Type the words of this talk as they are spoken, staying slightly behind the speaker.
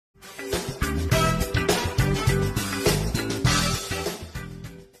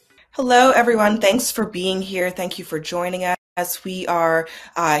Hello, everyone. Thanks for being here. Thank you for joining us. We are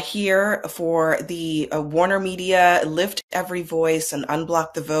here for the WarnerMedia Lift Every Voice and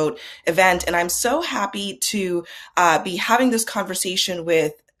Unblock the Vote event. And I'm so happy to be having this conversation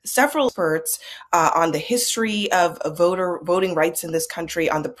with several experts on the history of voting rights in this country,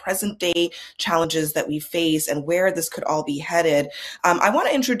 on the present day challenges that we face, and where this could all be headed. I want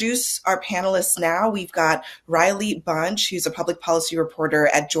to introduce our panelists now. We've got Riley Bunch, who's a public policy reporter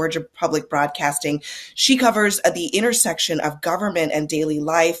at Georgia Public Broadcasting. She covers the intersection of government and daily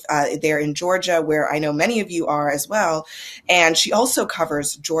life there in Georgia, where I know many of you are as well. And she also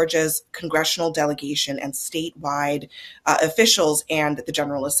covers Georgia's congressional delegation and statewide officials and the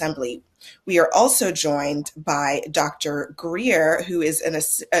General Assembly. We are also joined by Dr. Greer, who is an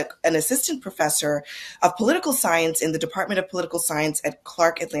assistant professor of political science in the Department of Political Science at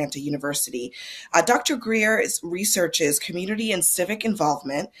Clark Atlanta University. Dr. Greer researches community and civic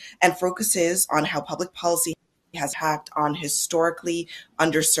involvement and focuses on how public policy has impact on historically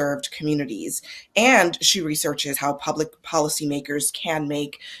underserved communities. And she researches how public policymakers can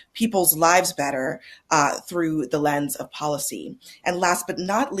make people's lives better through the lens of policy. And last but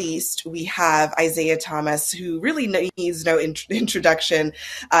not least, we have Isiah Thomas, who really needs no introduction,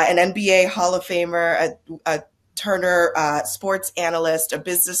 an NBA Hall of Famer, a Turner sports analyst, a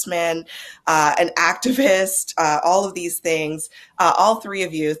businessman, an activist, all of these things. All three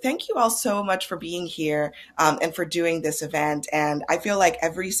of you, thank you all so much for being here and for doing this event. And I feel like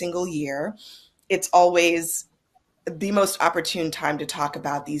every single year, it's always the most opportune time to talk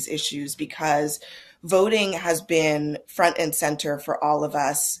about these issues because voting has been front and center for all of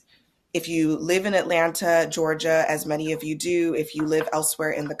us. If you live in Atlanta, Georgia, as many of you do, if you live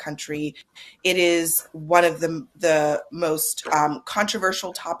elsewhere in the country, it is one of the most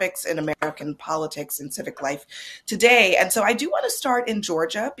controversial topics in American politics and civic life today. And so I do want to start in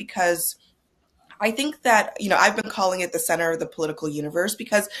Georgia because I think that, I've been calling it the center of the political universe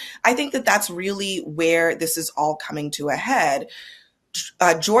because I think that that's really where this is all coming to a head.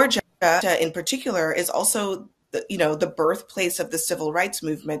 Georgia, in particular, is also the birthplace of the civil rights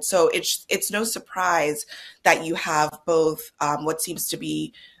movement. So it's no surprise that you have both what seems to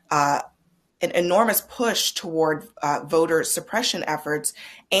be an enormous push toward voter suppression efforts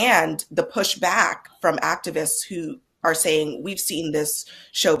and the pushback from activists who are saying, we've seen this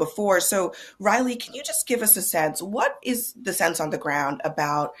show before. So Riley, can you just give us a sense? What is the sense on the ground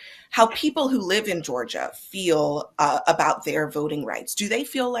about how people who live in Georgia feel about their voting rights? Do they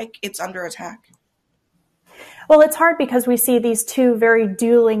feel like it's under attack? Well, it's hard because we see these two very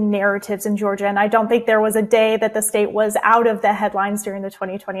dueling narratives in Georgia, and I don't think there was a day that the state was out of the headlines during the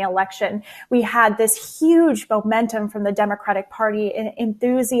 2020 election. We had this huge momentum from the Democratic Party,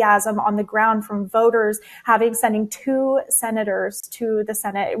 enthusiasm on the ground from voters, sending two senators to the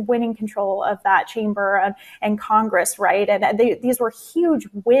Senate, winning control of that chamber and Congress, right? And these were huge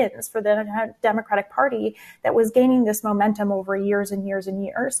wins for the Democratic Party that was gaining this momentum over years and years and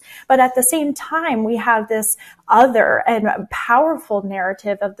years. But at the same time, we have this other and powerful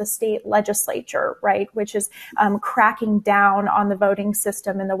narrative of the state legislature, right, which is cracking down on the voting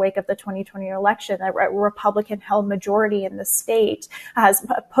system in the wake of the 2020 election. A Republican-held majority in the state has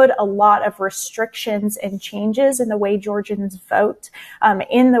put a lot of restrictions and changes in the way Georgians vote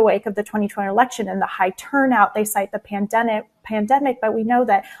in the wake of the 2020 election and the high turnout. They cite the pandemic, but we know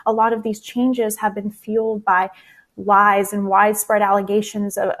that a lot of these changes have been fueled by lies and widespread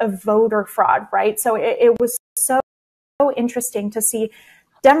allegations of voter fraud, right? So it was so interesting to see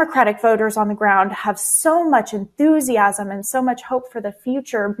Democratic voters on the ground have so much enthusiasm and so much hope for the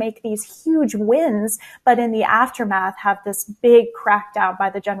future, make these huge wins, but in the aftermath have this big crackdown by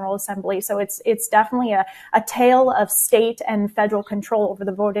the General Assembly. So it's definitely a tale of state and federal control over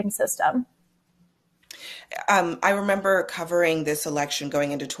the voting system. I remember covering this election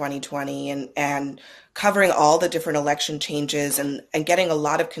going into 2020 and covering all the different election changes and getting a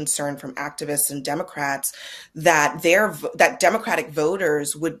lot of concern from activists and Democrats that that Democratic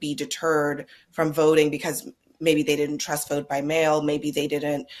voters would be deterred from voting because maybe they didn't trust vote by mail, maybe they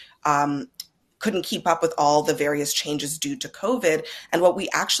couldn't keep up with all the various changes due to COVID. And what we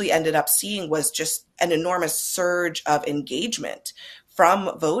actually ended up seeing was just an enormous surge of engagement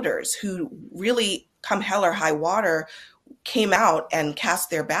from voters who really, come hell or high water, came out and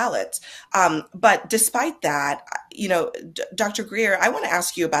cast their ballots. But despite that, Dr. Greer, I want to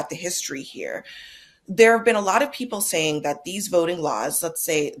ask you about the history here. There have been a lot of people saying that these voting laws, let's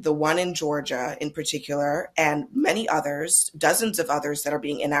say the one in Georgia in particular, and many others, dozens of others that are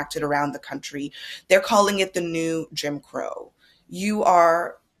being enacted around the country, they're calling it the new Jim Crow. You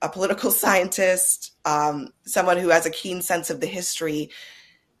are a political scientist, someone who has a keen sense of the history.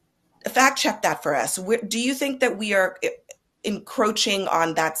 fact check that for us. Do you think that we are encroaching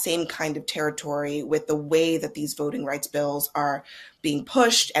on that same kind of territory with the way that these voting rights bills are being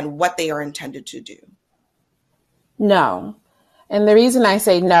pushed and what they are intended to do? No. And the reason I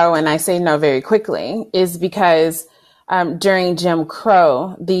say no, and I say no very quickly, is because during Jim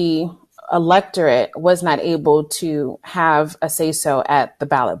Crow, the electorate was not able to have a say-so at the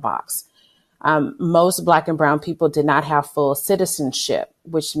ballot box. Most Black and Brown people did not have full citizenship,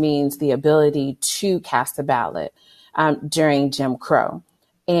 which means the ability to cast a ballot during Jim Crow.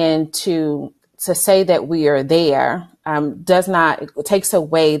 And to say that we are there takes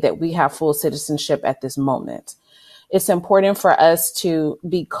away that we have full citizenship at this moment. It's important for us to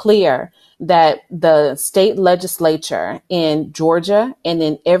be clear that the state legislature in Georgia and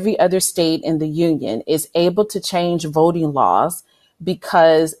in every other state in the union is able to change voting laws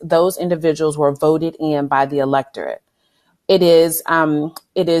because those individuals were voted in by the electorate. It is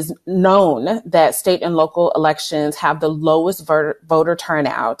known that state and local elections have the lowest voter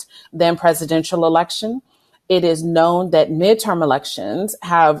turnout than presidential election. It is known that midterm elections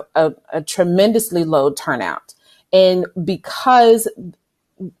have a tremendously low turnout. And because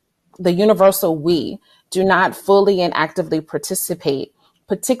the universal we do not fully and actively participate,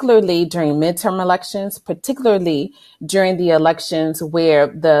 particularly during midterm elections, particularly during the elections where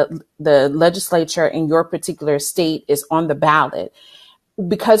the legislature in your particular state is on the ballot,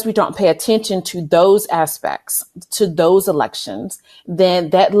 because we don't pay attention to those aspects, to those elections, then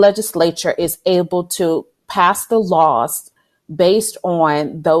that legislature is able to pass the laws based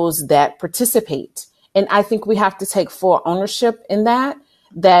on those that participate. And I think we have to take full ownership in that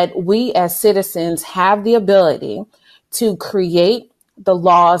we as citizens have the ability to create the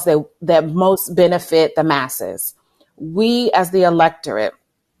laws that most benefit the masses. We as the electorate,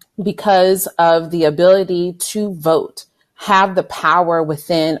 because of the ability to vote, have the power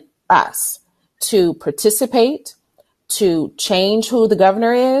within us to participate, to change who the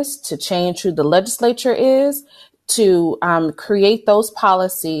governor is, to change who the legislature is, to create those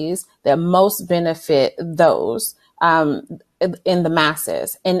policies that most benefit those in the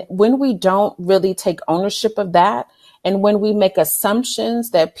masses. And when we don't really take ownership of that, and when we make assumptions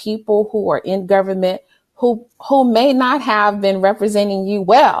that people who are in government who may not have been representing you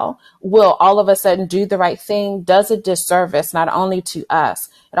well will all of a sudden do the right thing, does a disservice not only to us,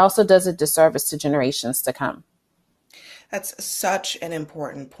 it also does a disservice to generations to come. That's such an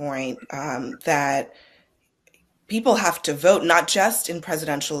important point, that people have to vote, not just in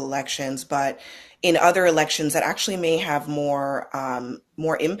presidential elections, but in other elections that actually may have more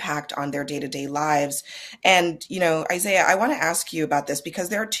impact on their day-to-day lives. And, Isiah, I want to ask you about this because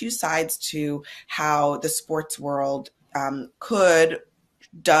there are two sides to how the sports world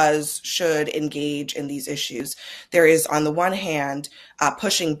should engage in these issues. There is, on the one hand,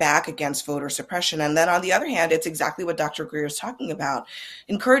 pushing back against voter suppression. And then on the other hand, it's exactly what Dr. Greer is talking about,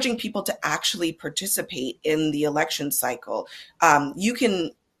 encouraging people to actually participate in the election cycle. You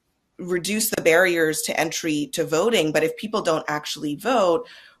can reduce the barriers to entry to voting, but if people don't actually vote,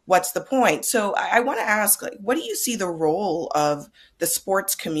 what's the point? So I want to ask, what do you see the role of the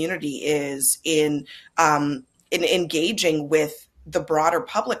sports community is in engaging with the broader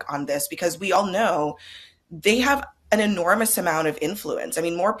public on this? Because we all know they have an enormous amount of influence. I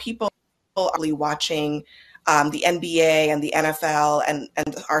mean, more people are watching the NBA and the NFL and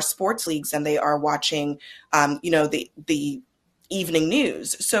our sports leagues than they are watching, the evening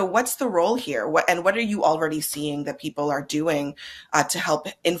news. So what's the role here? What are you already seeing that people are doing to help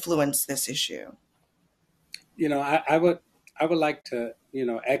influence this issue? I would like to,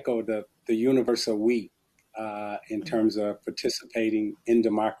 echo the universal we in terms of participating in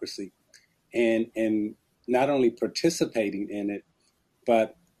democracy and not only participating in it,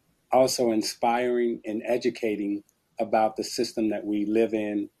 but also inspiring and educating about the system that we live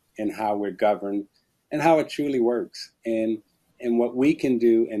in and how we're governed and how it truly works. And what we can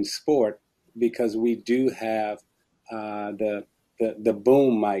do in sport, because we do have the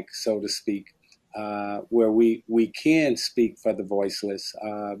boom mic, so to speak, where we can speak for the voiceless,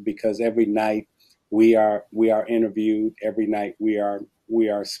 because every night we are interviewed, every night we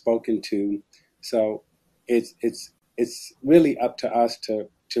are spoken to. So it's really up to us to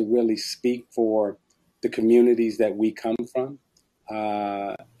really speak for the communities that we come from,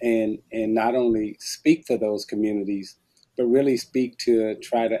 and not only speak for those communities, but really speak to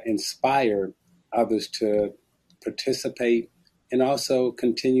try to inspire others to participate and also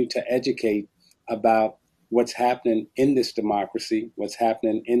continue to educate about what's happening in this democracy, what's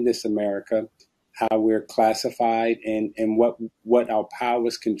happening in this America, how we're classified, and what our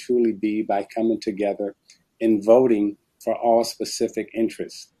powers can truly be by coming together and voting for all specific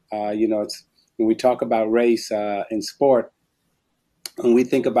interests. It's when we talk about race in sport, when we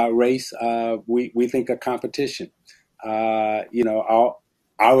think about race, we think of competition. Our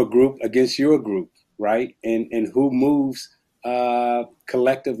group against your group, right? And who moves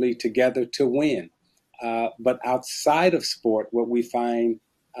collectively together to win. But outside of sport, what we find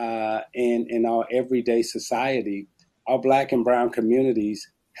in our everyday society, our Black and brown communities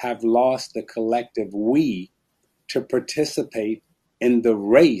have lost the collective we to participate in the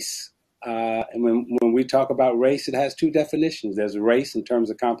race. And when we talk about race, it has two definitions. There's race in terms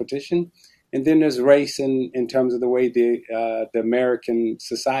of competition, and then there's race in terms of the way the American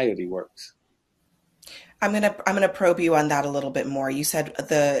society works. I'm gonna probe you on that a little bit more. You said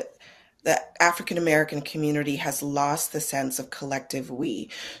the African American community has lost the sense of collective we.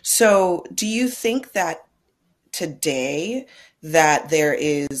 So do you think that today that there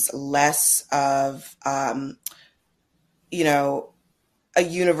is less of a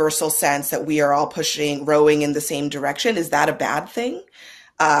universal sense that we are all rowing in the same direction? Is that a bad thing?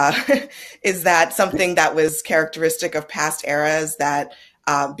 Uh, is that something that was characteristic of past eras that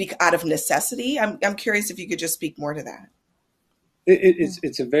out of necessity? I'm curious if you could just speak more to that.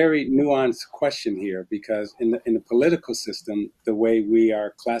 It's a very nuanced question here, because in the political system, the way we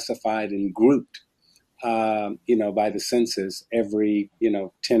are classified and grouped, by the census every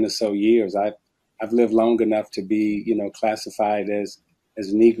 10 or so years. I've lived long enough to be classified as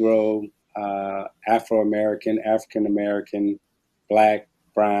Negro, Afro-American, African-American, Black,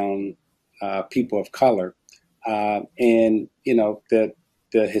 brown, people of color, and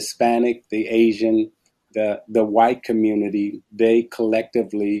the Hispanic, the Asian, the white community, they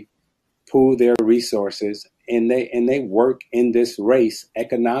collectively pool their resources and they work in this race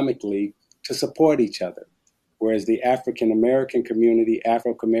economically to support each other. Whereas the African American community,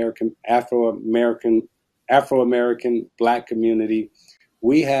 Afro-American, Black community,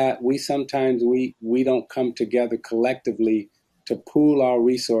 we sometimes don't come together collectively to pool our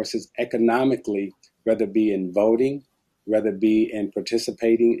resources economically, whether it be in voting, whether it be in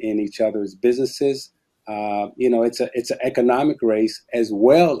participating in each other's businesses. It's an economic race as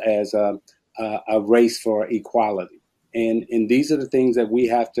well as a race for equality. And these are the things that we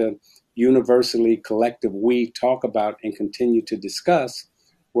have to universally, collective, we talk about and continue to discuss.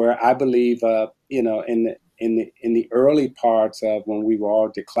 Where I believe, in the early parts of when we were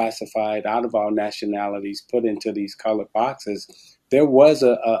all declassified out of our nationalities, put into these colored boxes, there was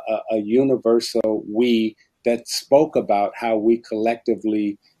a universal we that spoke about how we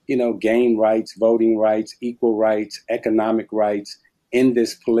collectively, gain rights, voting rights, equal rights, economic rights in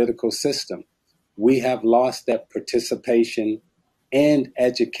this political system. We have lost that participation and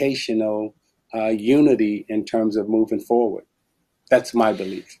educational unity in terms of moving forward. That's my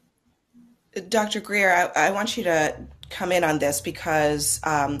belief. Dr. Greer, I want you to come in on this because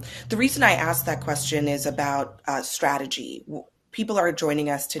the reason I asked that question is about strategy. People are joining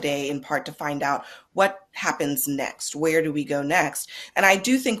us today in part to find out what happens next. Where do we go next? And I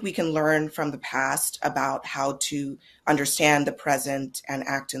do think we can learn from the past about how to understand the present and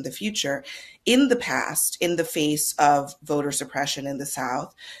act in the future. In the past, in the face of voter suppression in the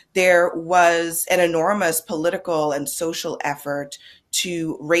South, there was an enormous political and social effort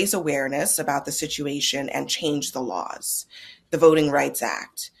to raise awareness about the situation and change the laws, the Voting Rights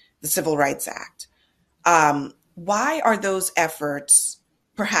Act, the Civil Rights Act. Why are those efforts,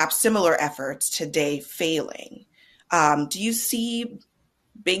 perhaps similar efforts, today failing? Do you see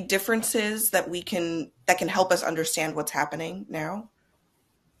big differences that can help us understand what's happening now?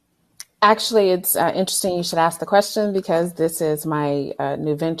 Actually, it's interesting you should ask the question, because this is my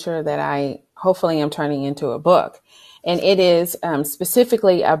new venture that I hopefully am turning into a book. And it is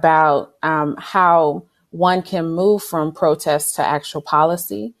specifically about how one can move from protest to actual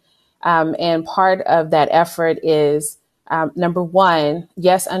policy. And part of that effort is, number one,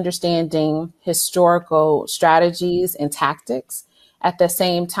 yes, understanding historical strategies and tactics. At the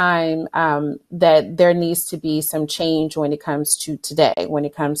same time, that there needs to be some change when it comes to today, when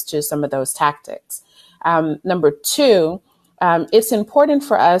it comes to some of those tactics. Number two, it's important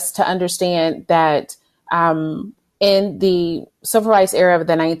for us to understand that in the civil rights era of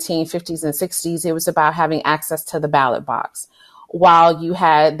the 1950s and 60s, it was about having access to the ballot box. While you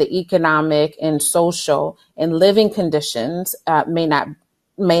had the economic and social and living conditions may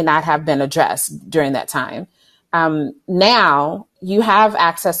not have been addressed during that time. Now you have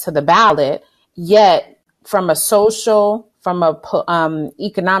access to the ballot, yet from a social, from a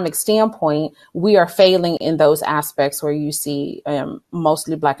economic standpoint, we are failing in those aspects where you see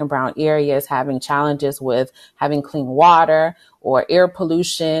mostly Black and brown areas having challenges with having clean water or air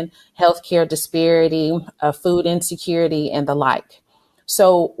pollution, healthcare disparity, food insecurity, and the like.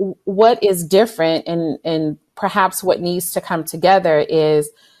 So what is different and perhaps what needs to come together is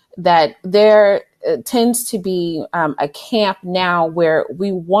that there tends to be a camp now where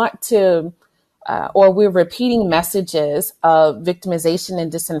we want to, or we're repeating messages of victimization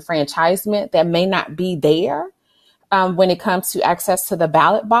and disenfranchisement that may not be there when it comes to access to the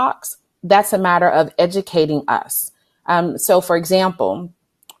ballot box. That's a matter of educating us. So, for example,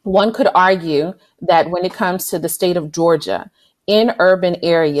 one could argue that when it comes to the state of Georgia, in urban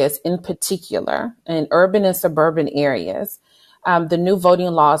areas in particular, in urban and suburban areas, the new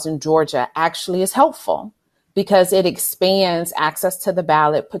voting laws in Georgia actually is helpful because it expands access to the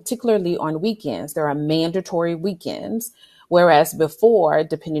ballot, particularly on weekends. There are mandatory weekends, whereas before,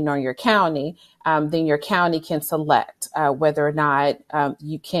 depending on your county, then your county can select whether or not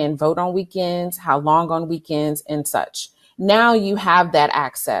you can vote on weekends, how long on weekends, and such. Now you have that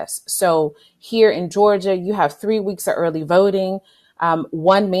access. So here in Georgia, you have 3 weeks of early voting,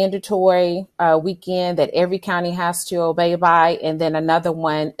 one mandatory weekend that every county has to obey by, and then another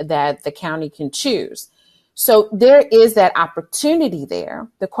one that the county can choose. So there is that opportunity there.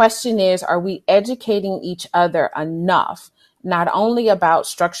 The question is, are we educating each other enough, not only about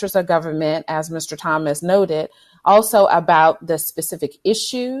structures of government, as Mr. Thomas noted, also about the specific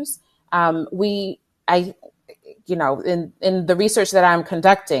issues? In the research that I'm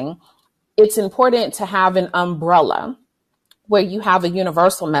conducting, it's important to have an umbrella where you have a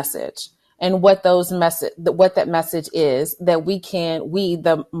universal message and what that message is that we,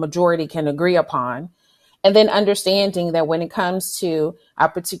 the majority, can agree upon. And then understanding that when it comes to a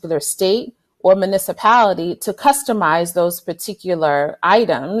particular state or municipality, to customize those particular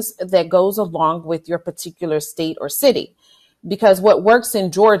items that goes along with your particular state or city. Because what works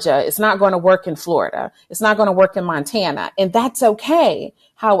in Georgia is not going to work in Florida. It's not going to work in Montana. And that's okay.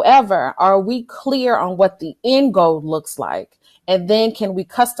 However, are we clear on what the end goal looks like? And then can we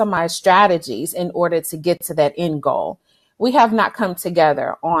customize strategies in order to get to that end goal? We have not come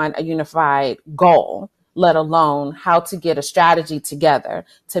together on a unified goal, let alone how to get a strategy together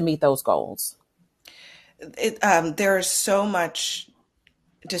to meet those goals. There's so much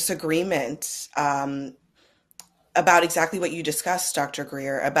disagreement about exactly what you discussed, Dr.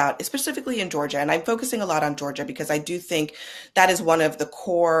 Greer, about specifically in Georgia. And I'm focusing a lot on Georgia because I do think that is one of the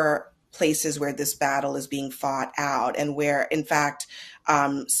core places where this battle is being fought out, and where, in fact,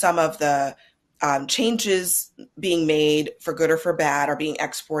 some of the changes being made, for good or for bad, are being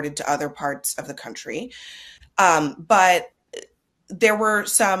exported to other parts of the country. But there were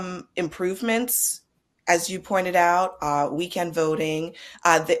some improvements, as you pointed out, weekend voting.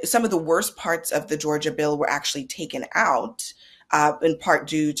 Some of the worst parts of the Georgia bill were actually taken out, in part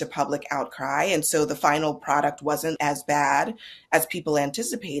due to public outcry. And so the final product wasn't as bad as people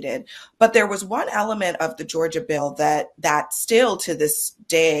anticipated. But there was one element of the Georgia bill that still to this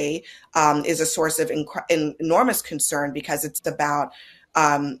day is a source of enormous concern, because it's about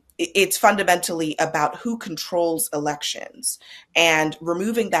it's fundamentally about who controls elections, and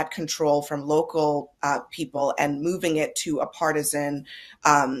removing that control from local people and moving it to a partisan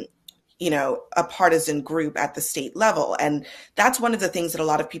group at the state level. And that's one of the things that a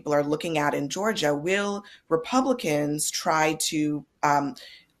lot of people are looking at in Georgia. Will Republicans try to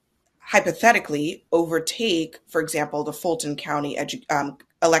hypothetically overtake, for example, the Fulton County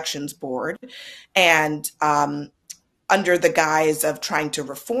Elections Board, and under the guise of trying to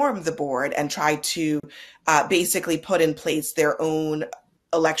reform the board and try to basically put in place their own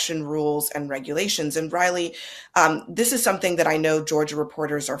election rules and regulations? And Riley, this is something that I know Georgia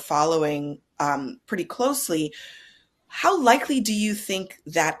reporters are following pretty closely. How likely do you think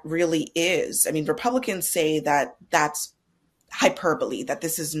that really is? I mean, Republicans say that that's hyperbole, that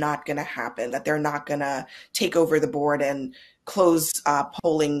this is not going to happen, that they're not going to take over the board and close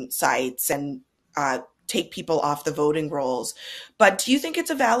polling sites and take people off the voting rolls. But do you think it's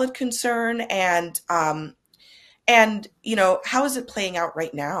a valid concern? And how is it playing out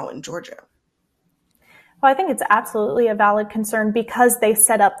right now in Georgia? Well, I think it's absolutely a valid concern because they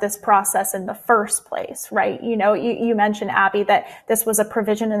set up this process in the first place, right? You mentioned, Abby, that this was a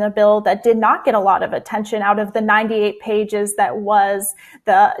provision in the bill that did not get a lot of attention out of the 98 pages that was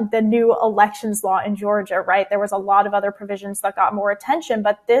the new elections law in Georgia, right? There was a lot of other provisions that got more attention,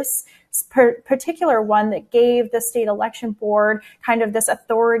 but this particular one that gave the state election board kind of this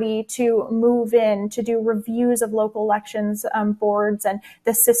authority to move in, to do reviews of local elections boards and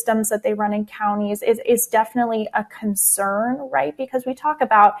the systems that they run in counties is definitely a concern, right? Because we talk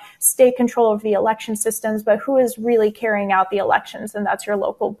about state control over the election systems, but who is really carrying out the elections? And that's your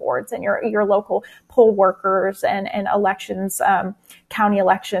local boards and your local poll workers and elections, county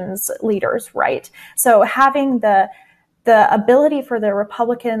elections leaders, right? So having the the ability for the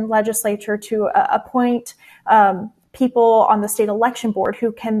Republican legislature to appoint people on the state election board who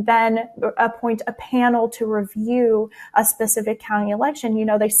can then appoint a panel to review a specific county election. You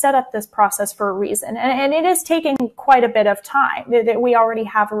know, they set up this process for a reason, and it is taking quite a bit of time. We already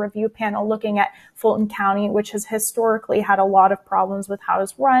have a review panel looking at Fulton County, which has historically had a lot of problems with how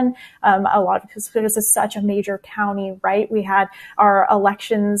it's run, because this is such a major county, right? We had our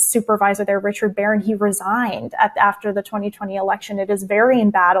elections supervisor there, Richard Barron. He resigned after the 2020 election. It is very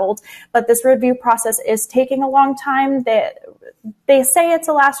embattled, but this review process is taking a long time. They say it's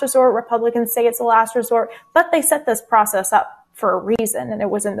a last resort. Republicans say it's a last resort, but they set this process up for a reason, and it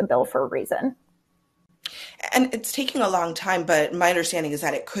was in the bill for a reason. And it's taking a long time, but my understanding is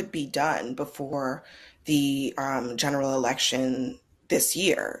that it could be done before the general election this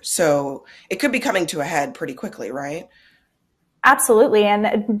year. So it could be coming to a head pretty quickly, right? Absolutely.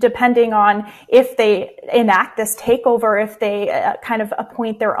 And depending on if they enact this takeover, if they kind of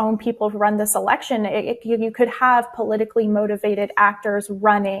appoint their own people to run this election, you could have politically motivated actors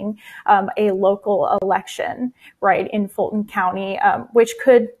running a local election, right, in Fulton County, which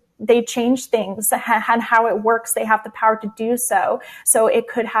they change things and how it works. They have the power to do so. So it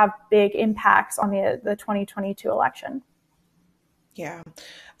could have big impacts on the 2022 election. Yeah.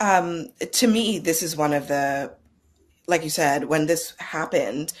 To me, this is one of the, like you said, when this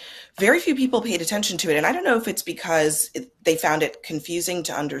happened, very few people paid attention to it. And I don't know if it's because they found it confusing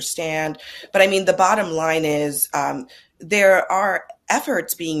to understand. But I mean, the bottom line is there are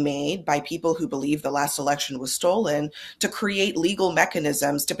efforts being made by people who believe the last election was stolen to create legal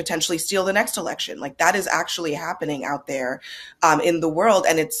mechanisms to potentially steal the next election. Like that is actually happening out there in the world.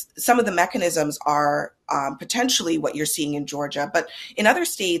 And some of the mechanisms are potentially what you're seeing in Georgia. But in other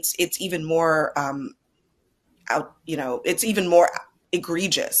states, it's even more it's even more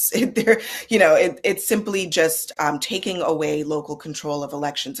egregious. It's simply just taking away local control of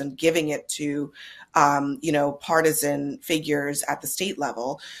elections and giving it to, partisan figures at the state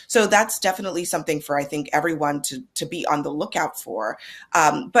level. So that's definitely something for, I think, everyone to be on the lookout for.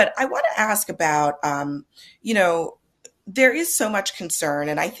 But I want to ask about, there is so much concern,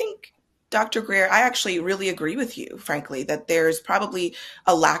 and I think Dr. Greer, I actually really agree with you, frankly, that there's probably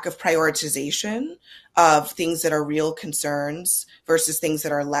a lack of prioritization of things that are real concerns versus things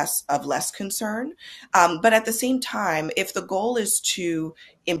that are less concern. But at the same time, if the goal is to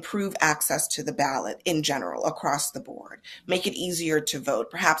improve access to the ballot in general across the board, make it easier to vote,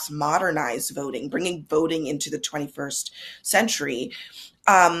 perhaps modernize voting, bringing voting into the 21st century,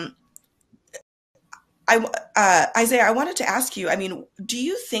 Isiah, I wanted to ask you, I mean, do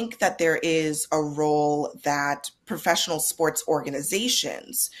you think that there is a role that professional sports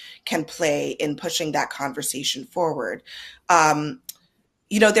organizations can play in pushing that conversation forward?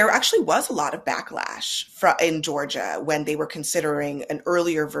 There actually was a lot of backlash in Georgia when they were considering an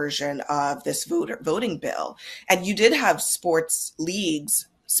earlier version of this voting bill. And you did have sports leagues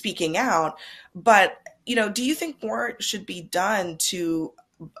speaking out. But, do you think more should be done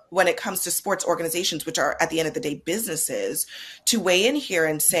when it comes to sports organizations, which are at the end of the day businesses, to weigh in here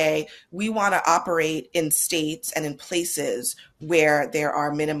and say, we want to operate in states and in places where there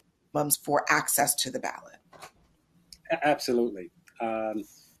are minimums for access to the ballot? Absolutely.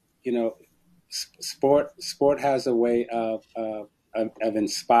 Sport has a way of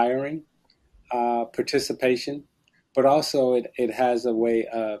inspiring participation, but also it has a way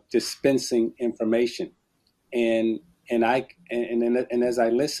of dispensing information. And as I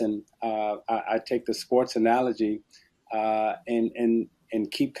listen, I take the sports analogy and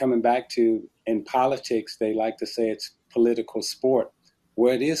keep coming back to, in politics, they like to say it's political sport,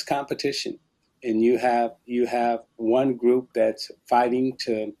 where it is competition, and you have one group that's fighting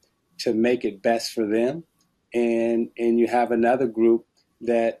to make it best for them, and you have another group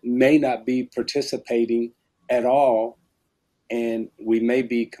that may not be participating at all, and we may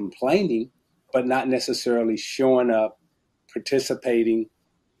be complaining, but not necessarily showing up, participating,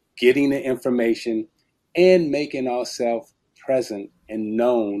 getting the information, and making ourselves present and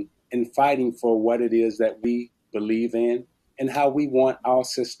known and fighting for what it is that we believe in and how we want our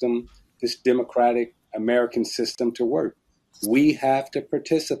system, this democratic American system, to work. We have to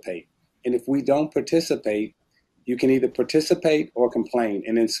participate. And if we don't participate, you can either participate or complain.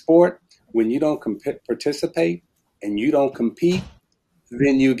 And in sport, when you don't participate and you don't compete,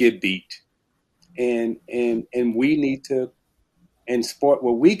 then you get beat. And we need to, in sport,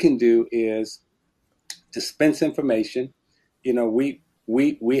 what we can do is dispense information. We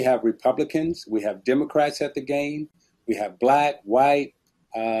have Republicans, we have Democrats at the game, we have black, white,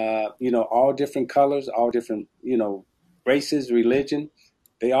 all different colors, all different, races, religion.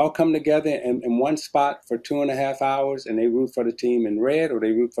 They all come together in one spot for 2.5 hours, and they root for the team in red or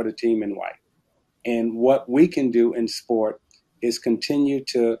they root for the team in white. And what we can do in sport is continue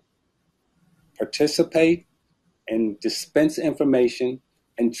to participate and dispense information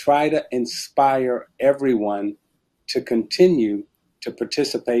and try to inspire everyone to continue to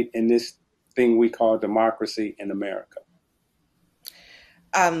participate in this thing we call democracy in America.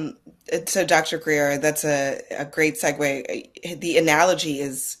 So Dr. Greer, that's a great segue. The analogy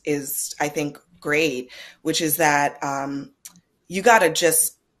is I think great, which is that you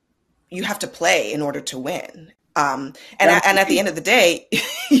have to play in order to win. And at the end of the day,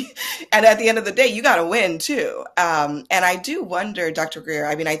 you got to win too. And I do wonder, Dr. Greer,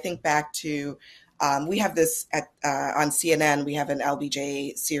 I mean, I think back to, we have this on CNN, we have an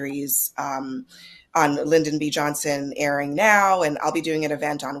LBJ series, on Lyndon B. Johnson airing now, and I'll be doing an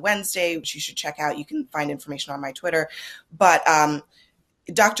event on Wednesday, which you should check out. You can find information on my Twitter. But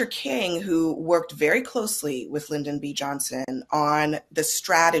Dr. King, who worked very closely with Lyndon B. Johnson on the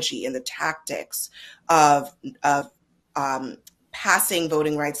strategy and the tactics of passing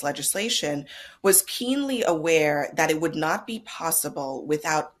voting rights legislation, was keenly aware that it would not be possible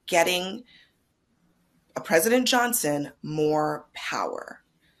without getting President Johnson more power,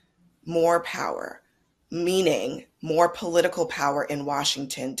 meaning more political power in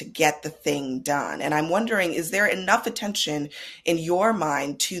Washington to get the thing done. And I'm wondering, is there enough attention in your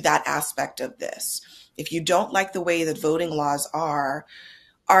mind to that aspect of this? If you don't like the way that voting laws are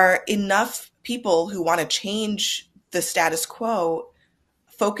enough people who want to change the status quo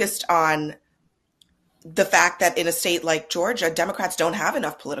focused on the fact that in a state like Georgia, Democrats don't have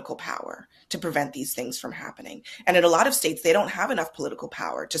enough political power to prevent these things from happening. And in a lot of states, they don't have enough political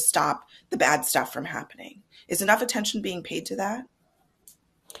power to stop the bad stuff from happening. Is enough attention being paid to that?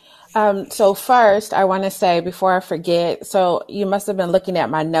 So first, I want to say before I forget, so you must have been looking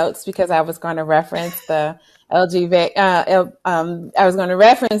at my notes because I was going to reference the LGBT. I was going to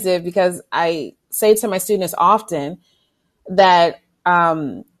reference it because I say to my students often that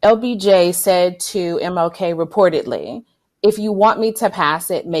LBJ said to MLK reportedly, if you want me to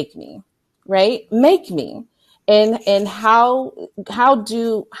pass it, make me, right? Make me. And how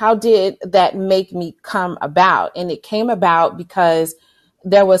did that make me come about? And it came about because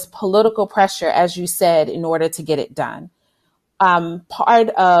there was political pressure, as you said, in order to get it done.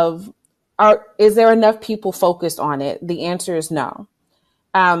 Is there enough people focused on it? The answer is no.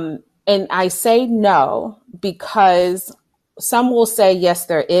 And I say no because some will say, yes,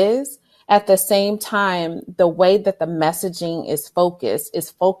 there is. At the same time, the way that the messaging is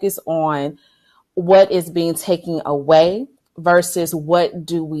focused on what is being taken away versus what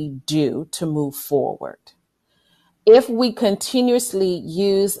do we do to move forward. If we continuously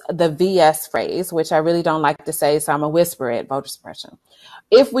use the VS phrase, which I really don't like to say, so I'm going to whisper it, voter suppression.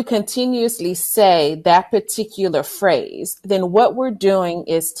 If we continuously say that particular phrase, then what we're doing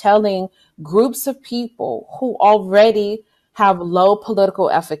is telling groups of people who already have low political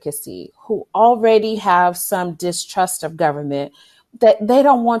efficacy, who already have some distrust of government, that they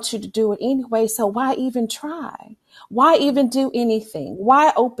don't want you to do it anyway. So why even try? Why even do anything?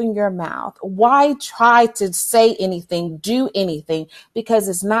 Why open your mouth? Why try to say anything, do anything? Because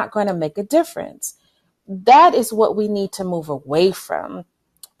it's not going to make a difference. That is what we need to move away from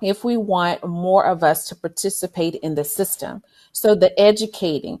if we want more of us to participate in the system. So the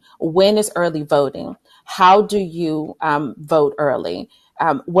educating, when is early voting? How do you vote early?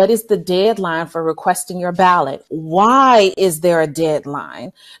 What is the deadline for requesting your ballot? Why is there a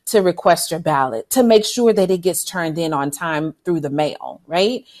deadline to request your ballot? To make sure that it gets turned in on time through the mail,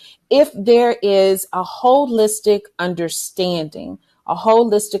 right? If there is a holistic understanding, a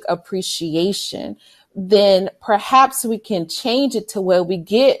holistic appreciation, then perhaps we can change it to where we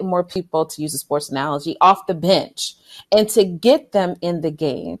get more people, to use a sports analogy, off the bench and to get them in the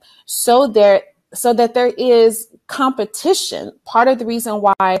game so that there is competition. Part of the reason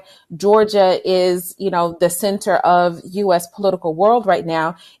why Georgia is, the center of U.S. political world right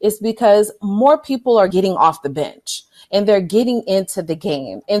now is because more people are getting off the bench and they're getting into the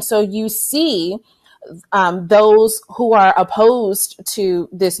game. And so you see those who are opposed to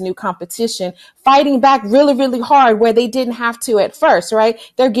this new competition fighting back really, really hard where they didn't have to at first, right?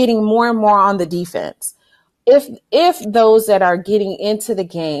 They're getting more and more on the defense. If those that are getting into the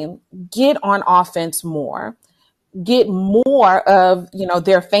game get on offense more, get more of,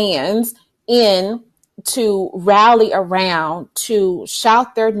 their fans in to rally around, to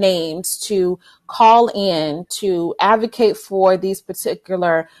shout their names, to call in, to advocate for these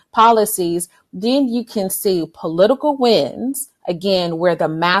particular policies, then you can see political wins, again, where the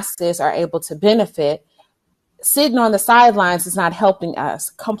masses are able to benefit. sitting on the sidelines is not helping us.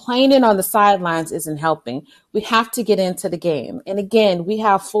 Complaining on the sidelines isn't helping. We have to get into the game. And again, we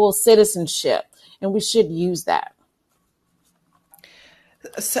have full citizenship, and we should use that.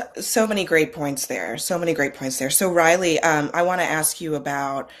 So many great points there. So many great points there. So Riley, I want to ask you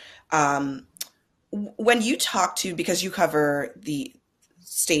about when you talk to, because you cover the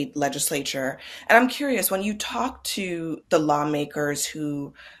state legislature, and I'm curious, when you talk to the lawmakers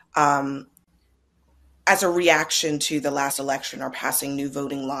who, as a reaction to the last election, are passing new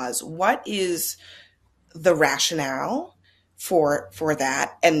voting laws, what is the rationale for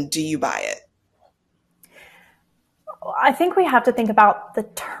that, and do you buy it? I think we have to think about the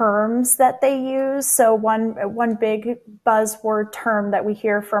terms that they use. So one big buzzword term that we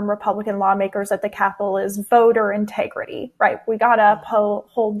hear from Republican lawmakers at the Capitol is voter integrity, right? We got to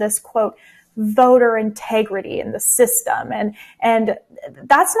uphold this, quote, voter integrity in the system. And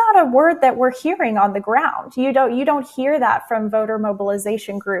that's not a word that we're hearing on the ground. You don't hear that from voter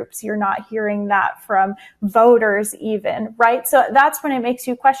mobilization groups. You're not hearing that from voters even, right? So that's when it makes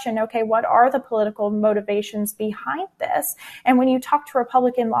you question, okay, what are the political motivations behind this? And when you talk to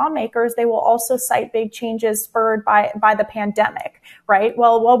Republican lawmakers, they will also cite big changes spurred by the pandemic, right?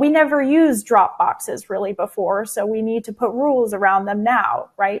 Well, we never used drop boxes really before, so we need to put rules around them now,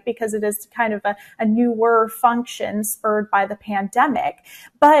 right? Because it is kind of a newer function spurred by the pandemic.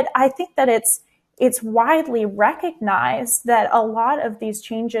 But I think that it's widely recognized that a lot of these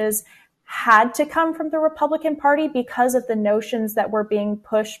changes had to come from the Republican Party because of the notions that were being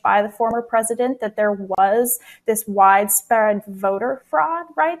pushed by the former president, that there was this widespread voter fraud,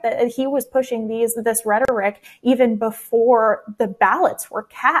 right? That he was pushing this rhetoric even before the ballots were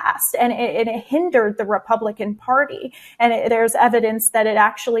cast, and it hindered the Republican Party. And there's evidence that it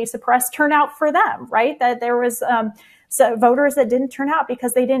actually suppressed turnout for them, right? That there was so voters that didn't turn out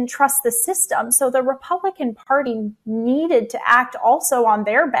because they didn't trust the system. So the Republican Party needed to act also on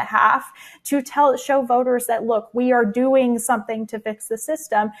their behalf to show voters that, look, we are doing something to fix the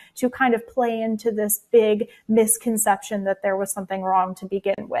system, to kind of play into this big misconception that there was something wrong to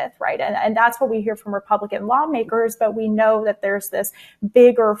begin with, right? And that's what we hear from Republican lawmakers, but we know that there's this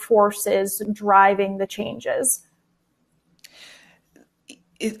bigger forces driving the changes.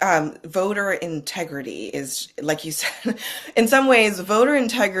 Voter integrity is, like you said, in some ways, voter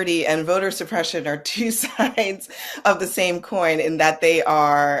integrity and voter suppression are two sides of the same coin, in that they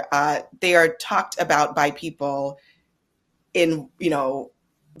are talked about by people in,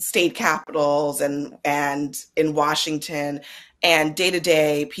 state capitals and in Washington, and day to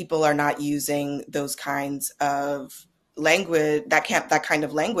day, people are not using those kinds of language, that kind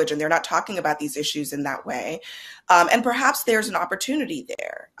of language, and they're not talking about these issues in that way. And perhaps there's an opportunity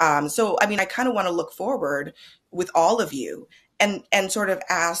there. So, I kind of want to look forward with all of you and sort of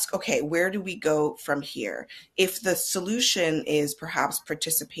ask, okay, where do we go from here? If the solution is perhaps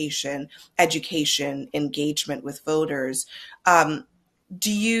participation, education, engagement with voters,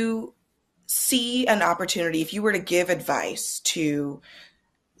 do you see an opportunity, if you were to give advice to,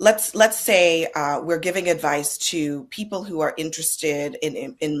 let's say we're giving advice to people who are interested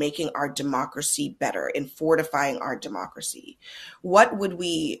in making our democracy better, in fortifying our democracy, what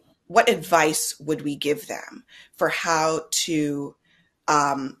advice would we give them for how to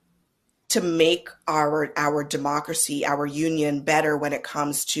make our democracy, our union better when it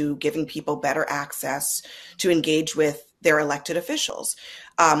comes to giving people better access to engage with their elected officials?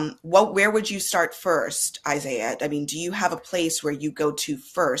 Where would you start first, Isiah? Do you have a place where you go to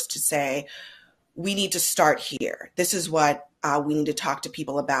first to say, we need to start here? This is what we need to talk to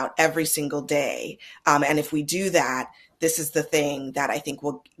people about every single day. And if we do that, this is the thing that I think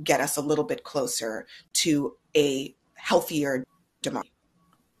will get us a little bit closer to a healthier democracy.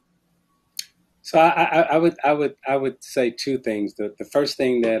 So I would say two things. The first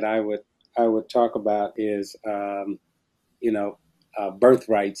thing that I would talk about is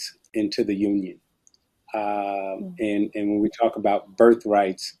birthrights into the union, and when we talk about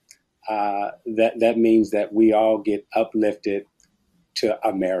birthrights, that means that we all get uplifted to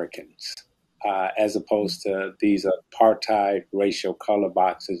Americans, as opposed to these apartheid racial color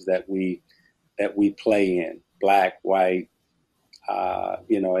boxes that we play in, black, white.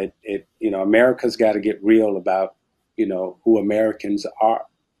 America's got to get real about, who Americans are.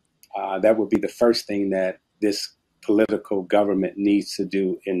 That would be the first thing that this political government needs to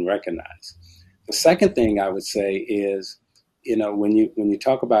do and recognize. The second thing I would say is, when you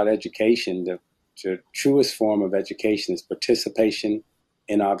talk about education, the truest form of education is participation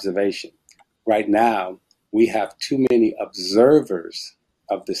and observation. Right now, we have too many observers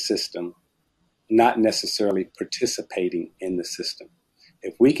of the system, not necessarily participating in the system.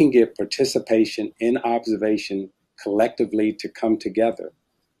 If we can get participation in observation collectively to come together,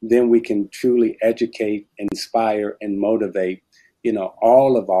 then we can truly educate, inspire, and motivate,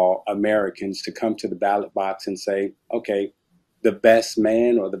 all Americans to come to the ballot box and say, okay, the best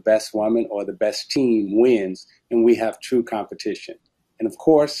man or the best woman or the best team wins, and we have true competition. And of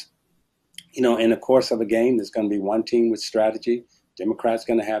course, in the course of a game, there's going to be one team with strategy. Democrats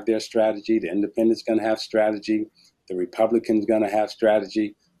going to have their strategy. The Independents going to have strategy. The Republicans going to have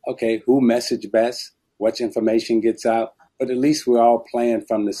strategy. Okay, who message best? What information gets out? But at least we're all playing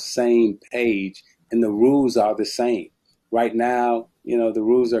from the same page, and the rules are the same. Right now, the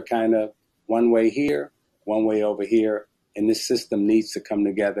rules are kind of one way here, one way over here, and this system needs to come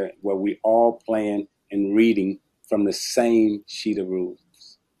together where we all playing and reading from the same sheet of rules.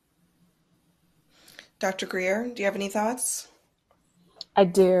 Dr. Greer, do you have any thoughts? I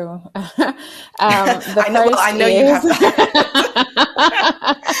do. I know you have thoughts.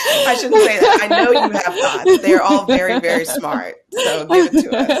 I shouldn't say that. I know you have thoughts. They're all very, very smart. So give it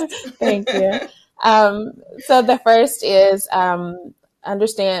to us. Thank you. So the first is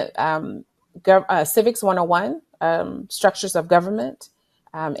understand Civics 101, structures of government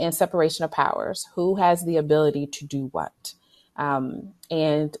and separation of powers. Who has the ability to do what?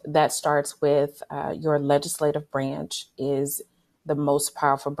 And that starts with your legislative branch is the most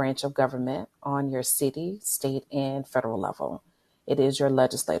powerful branch of government on your city, state, and federal level. It is your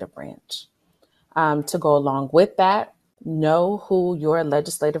legislative branch. To go along with that, know who your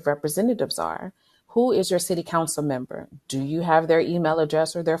legislative representatives are. Who is your city council member? Do you have their email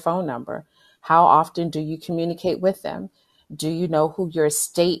address or their phone number? How often do you communicate with them? Do you know who your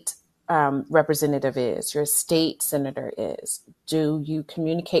state representative is, your state senator is? Do you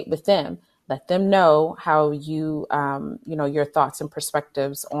communicate with them? Let them know how you, your thoughts and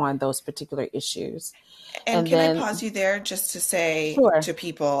perspectives on those particular issues. And can then, I pause you there just to say sure. to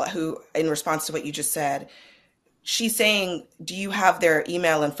people who, in response to what you just said, she's saying, do you have their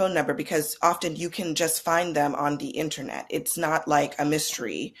email and phone number? Because often you can just find them on the internet. It's not like a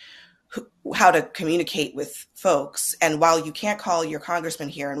mystery how to communicate with folks. And while you can't call your congressman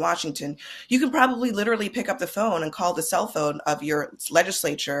here in Washington, you can probably literally pick up the phone and call the cell phone of your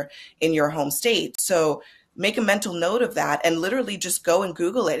legislature in your home state. So make a mental note of that and literally just go and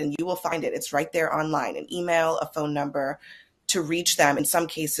Google it and you will find it. It's right there online, an email, a phone number, to reach them in some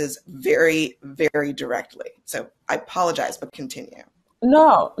cases very, very directly. So I apologize, but continue.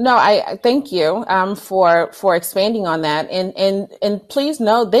 No, I thank you for expanding on that. And please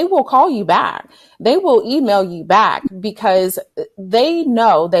know they will call you back. They will email you back because they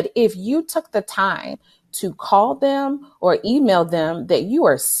know that if you took the time to call them or email them, that you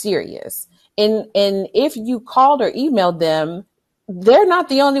are serious. And if you called or emailed them, they're not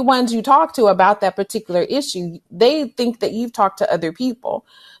the only ones you talk to about that particular issue. They think that you've talked to other people.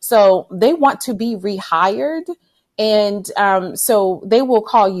 So they want to be rehired. And so they will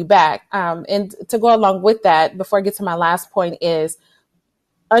call you back. And to go along with that, before I get to my last point, is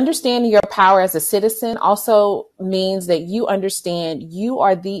understanding your power as a citizen also means that you understand you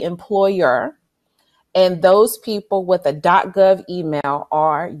are the employer and those people with a .gov email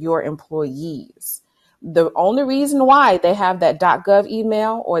are your employees. The only reason why they have that .gov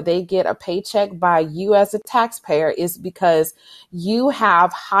email or they get a paycheck by you as a taxpayer is because you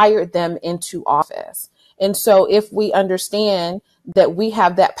have hired them into office. And so if we understand that we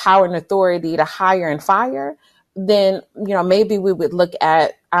have that power and authority to hire and fire, then, maybe we would look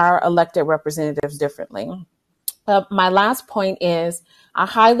at our elected representatives differently. My last point is I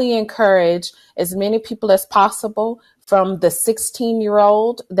highly encourage as many people as possible from the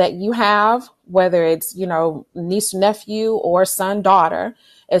 16-year-old that you have, whether it's, niece, nephew, or son, daughter,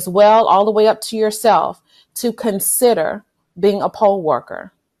 as well, all the way up to yourself, to consider being a poll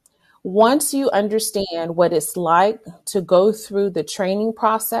worker. Once you understand what it's like to go through the training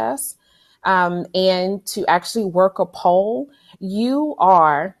process and to actually work a poll, you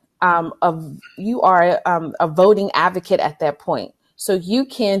are a voting advocate at that point. So you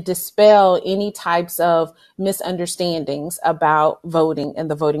can dispel any types of misunderstandings about voting and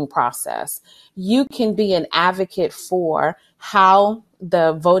the voting process. You can be an advocate for how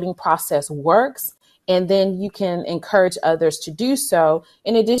the voting process works. And then you can encourage others to do so.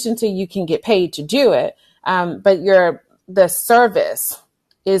 In addition to you can get paid to do it. But the service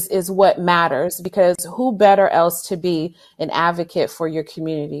is what matters, because who better else to be an advocate for your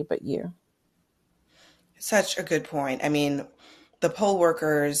community but you? Such a good point. I mean, the poll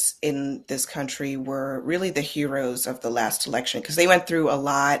workers in this country were really the heroes of the last election because they went through a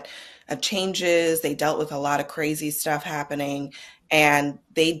lot of changes. They dealt with a lot of crazy stuff happening. and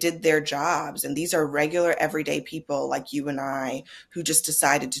they did their jobs. And these are regular, everyday people like you and I who just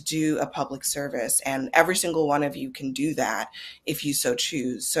decided to do a public service. And every single one of you can do that if you so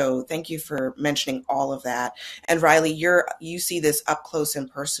choose. So thank you for mentioning all of that. And Riley, you see this up close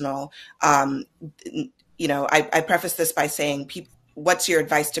and personal. I preface this by saying, what's your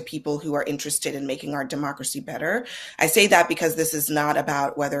advice to people who are interested in making our democracy better? I say that because this is not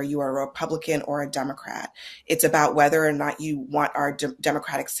about whether you are a Republican or a Democrat. It's about whether or not you want our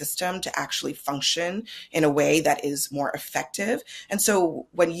democratic system to actually function in a way that is more effective. And so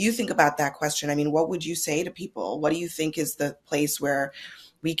when you think about that question, I mean, what would you say to people? What do you think is the place where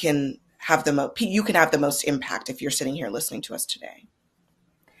you can have the most impact if you're sitting here listening to us today?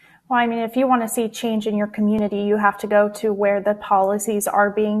 Well, I mean, if you want to see change in your community, you have to go to where the policies are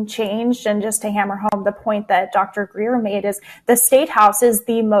being changed. And just to hammer home the point that Dr. Greer made is the state house is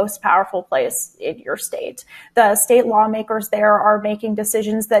the most powerful place in your state. The state lawmakers there are making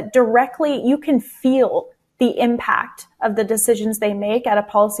decisions that directly you can feel the impact of the decisions they make at a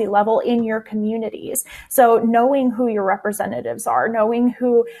policy level in your communities. So knowing who your representatives are, knowing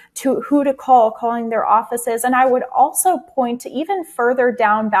who to call, calling their offices. And I would also point to even further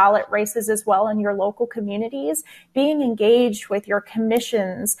down ballot races as well in your local communities, being engaged with your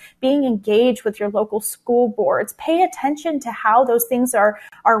commissions, being engaged with your local school boards. Pay attention to how those things are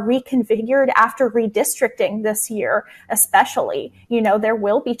reconfigured after redistricting this year, especially. There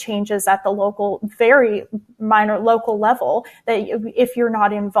will be changes at the local, very minor local level that if you're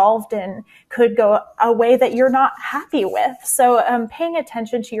not involved in could go a way that you're not happy with. So paying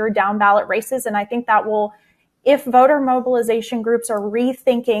attention to your down ballot races. And I think that will, if voter mobilization groups are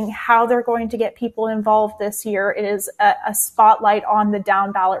rethinking how they're going to get people involved this year, it is a spotlight on the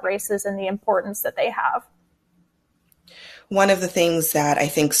down ballot races and the importance that they have. One of the things that I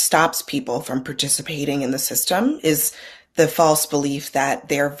think stops people from participating in the system is the false belief that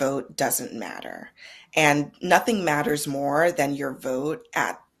their vote doesn't matter. And nothing matters more than your vote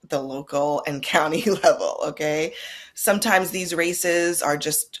at the local and county level, okay? Sometimes these races are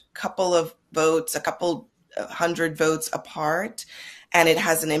just a couple of votes, a couple hundred votes apart, and it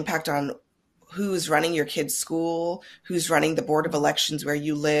has an impact on who's running your kid's school, who's running the board of elections where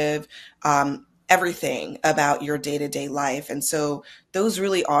you live, everything about your day-to-day life. And so those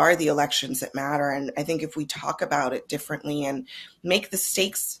really are the elections that matter. And I think if we talk about it differently and make the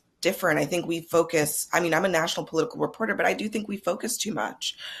stakes different, I think we focus, I'm a national political reporter, but I do think we focus too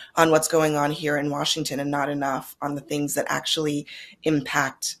much on what's going on here in Washington and not enough on the things that actually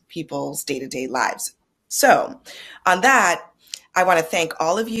impact people's day-to-day lives. So on that, I want to thank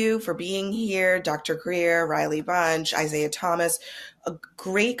all of you for being here, Dr. Greer, Riley Bunch, Isiah Thomas, a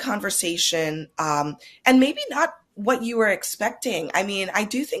great conversation, and maybe not what you were expecting. I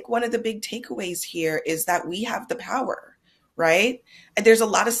do think one of the big takeaways here is that we have the power, right? And there's a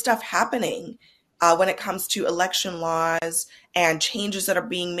lot of stuff happening when it comes to election laws and changes that are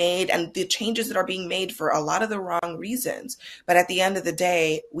being made, and the changes that are being made for a lot of the wrong reasons. But at the end of the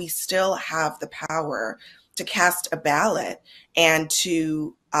day, we still have the power to cast a ballot and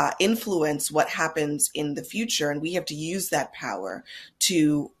to influence what happens in the future. And we have to use that power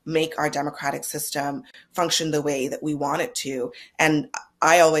to make our democratic system function the way that we want it to. And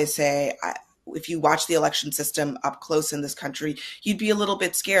I always say, if you watch the election system up close in this country, you'd be a little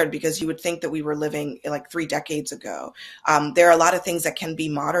bit scared because you would think that we were living like 3 decades ago. There are a lot of things that can be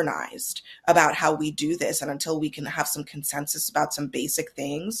modernized about how we do this. And until we can have some consensus about some basic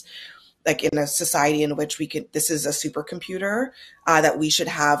things, like in a society in which this is a supercomputer, that we should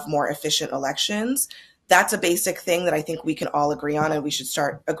have more efficient elections. That's a basic thing that I think we can all agree on, and we should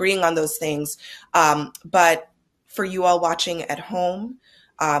start agreeing on those things. But for you all watching at home,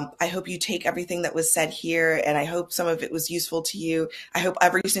 I hope you take everything that was said here, and I hope some of it was useful to you. I hope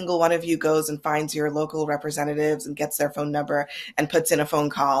every single one of you goes and finds your local representatives and gets their phone number and puts in a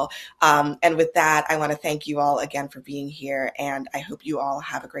phone call. And with that, I want to thank you all again for being here, and I hope you all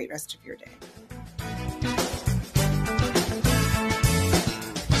have a great rest of your day.